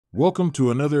Welcome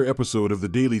to another episode of The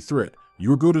Daily Threat,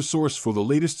 your go-to source for the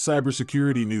latest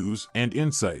cybersecurity news and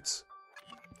insights.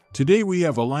 Today we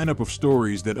have a lineup of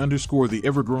stories that underscore the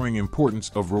ever-growing importance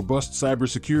of robust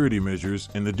cybersecurity measures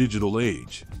in the digital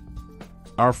age.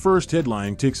 Our first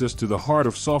headline takes us to the heart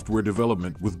of software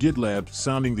development, with GitLab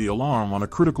sounding the alarm on a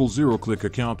critical zero-click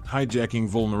account hijacking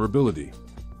vulnerability.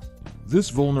 This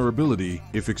vulnerability,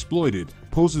 if exploited,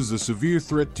 poses a severe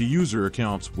threat to user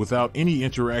accounts without any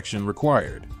interaction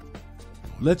required.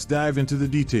 Let's dive into the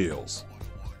details.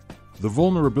 The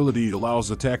vulnerability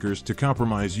allows attackers to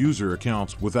compromise user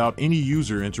accounts without any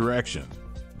user interaction.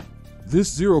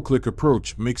 This zero-click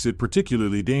approach makes it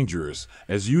particularly dangerous,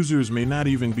 as users may not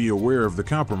even be aware of the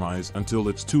compromise until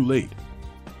it's too late.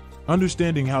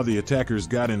 Understanding how the attackers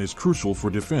got in is crucial for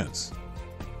defense.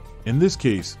 In this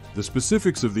case, the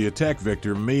specifics of the attack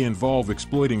vector may involve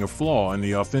exploiting a flaw in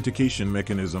the authentication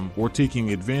mechanism or taking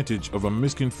advantage of a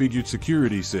misconfigured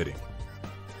security setting.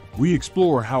 We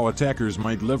explore how attackers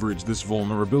might leverage this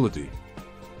vulnerability.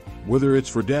 Whether it's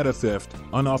for data theft,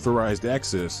 unauthorized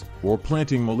access, or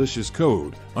planting malicious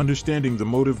code, understanding the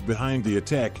motive behind the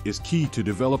attack is key to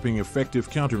developing effective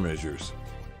countermeasures.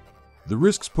 The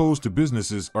risks posed to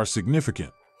businesses are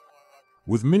significant.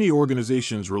 With many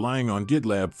organizations relying on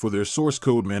GitLab for their source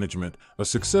code management, a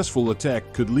successful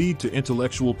attack could lead to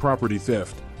intellectual property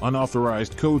theft,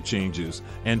 unauthorized code changes,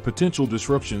 and potential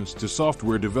disruptions to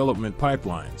software development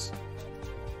pipelines.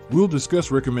 We'll discuss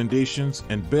recommendations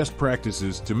and best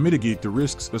practices to mitigate the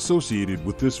risks associated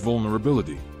with this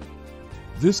vulnerability.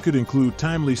 This could include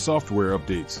timely software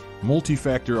updates,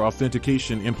 multi-factor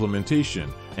authentication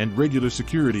implementation, and regular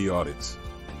security audits.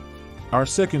 Our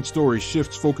second story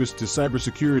shifts focus to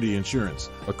cybersecurity insurance,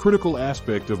 a critical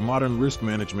aspect of modern risk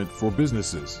management for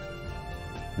businesses.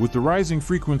 With the rising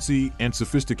frequency and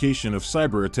sophistication of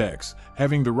cyber attacks,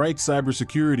 having the right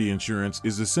cybersecurity insurance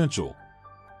is essential.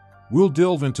 We'll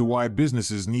delve into why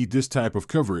businesses need this type of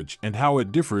coverage and how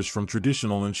it differs from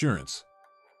traditional insurance.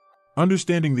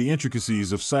 Understanding the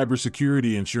intricacies of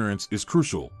cybersecurity insurance is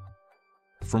crucial.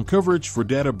 From coverage for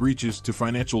data breaches to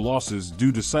financial losses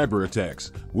due to cyber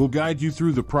attacks, we'll guide you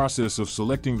through the process of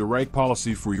selecting the right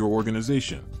policy for your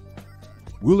organization.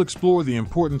 We'll explore the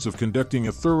importance of conducting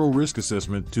a thorough risk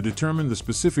assessment to determine the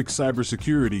specific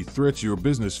cybersecurity threats your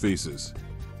business faces.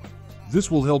 This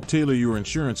will help tailor your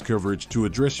insurance coverage to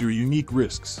address your unique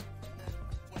risks.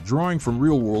 Drawing from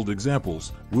real-world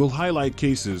examples, we'll highlight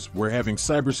cases where having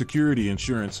cybersecurity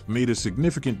insurance made a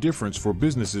significant difference for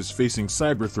businesses facing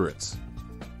cyber threats.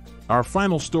 Our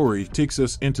final story takes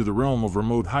us into the realm of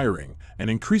remote hiring, an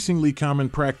increasingly common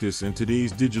practice in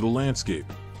today's digital landscape.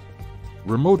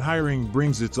 Remote hiring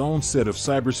brings its own set of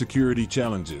cybersecurity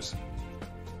challenges.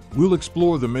 We'll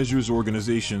explore the measures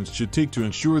organizations should take to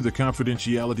ensure the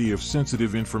confidentiality of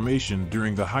sensitive information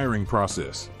during the hiring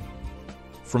process.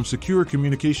 From secure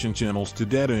communication channels to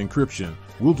data encryption,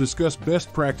 we'll discuss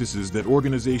best practices that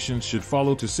organizations should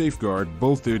follow to safeguard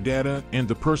both their data and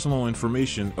the personal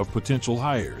information of potential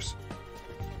hires.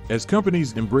 As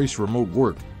companies embrace remote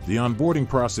work, the onboarding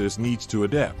process needs to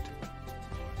adapt.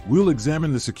 We'll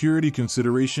examine the security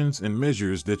considerations and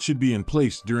measures that should be in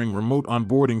place during remote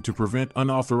onboarding to prevent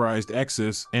unauthorized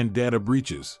access and data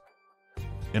breaches.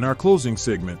 In our closing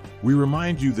segment, we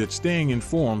remind you that staying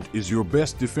informed is your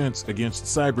best defense against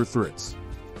cyber threats.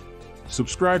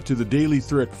 Subscribe to The Daily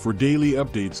Threat for daily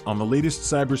updates on the latest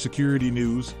cybersecurity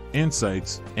news,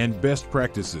 insights, and best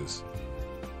practices.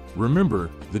 Remember,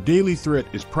 The Daily Threat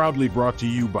is proudly brought to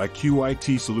you by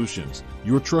QIT Solutions,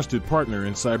 your trusted partner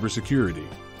in cybersecurity.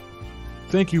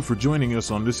 Thank you for joining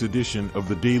us on this edition of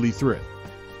The Daily Threat.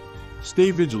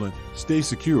 Stay vigilant, stay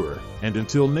secure, and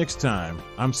until next time,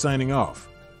 I'm signing off.